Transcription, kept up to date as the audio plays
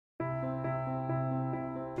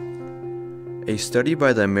A study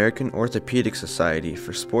by the American Orthopedic Society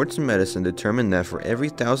for Sports Medicine determined that for every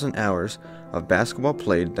 1,000 hours of basketball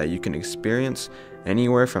played that you can experience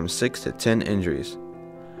anywhere from 6 to 10 injuries.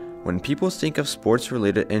 When people think of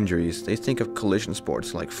sports-related injuries, they think of collision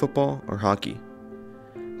sports like football or hockey.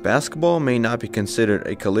 Basketball may not be considered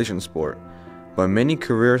a collision sport, but many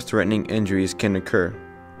career-threatening injuries can occur.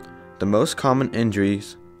 The most common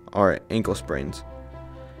injuries are ankle sprains.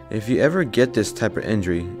 If you ever get this type of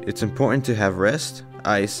injury, it's important to have rest,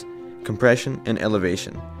 ice, compression, and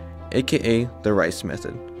elevation, aka the Rice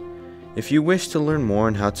method. If you wish to learn more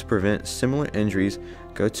on how to prevent similar injuries,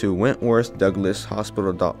 go to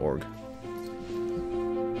wentworthdouglashospital.org.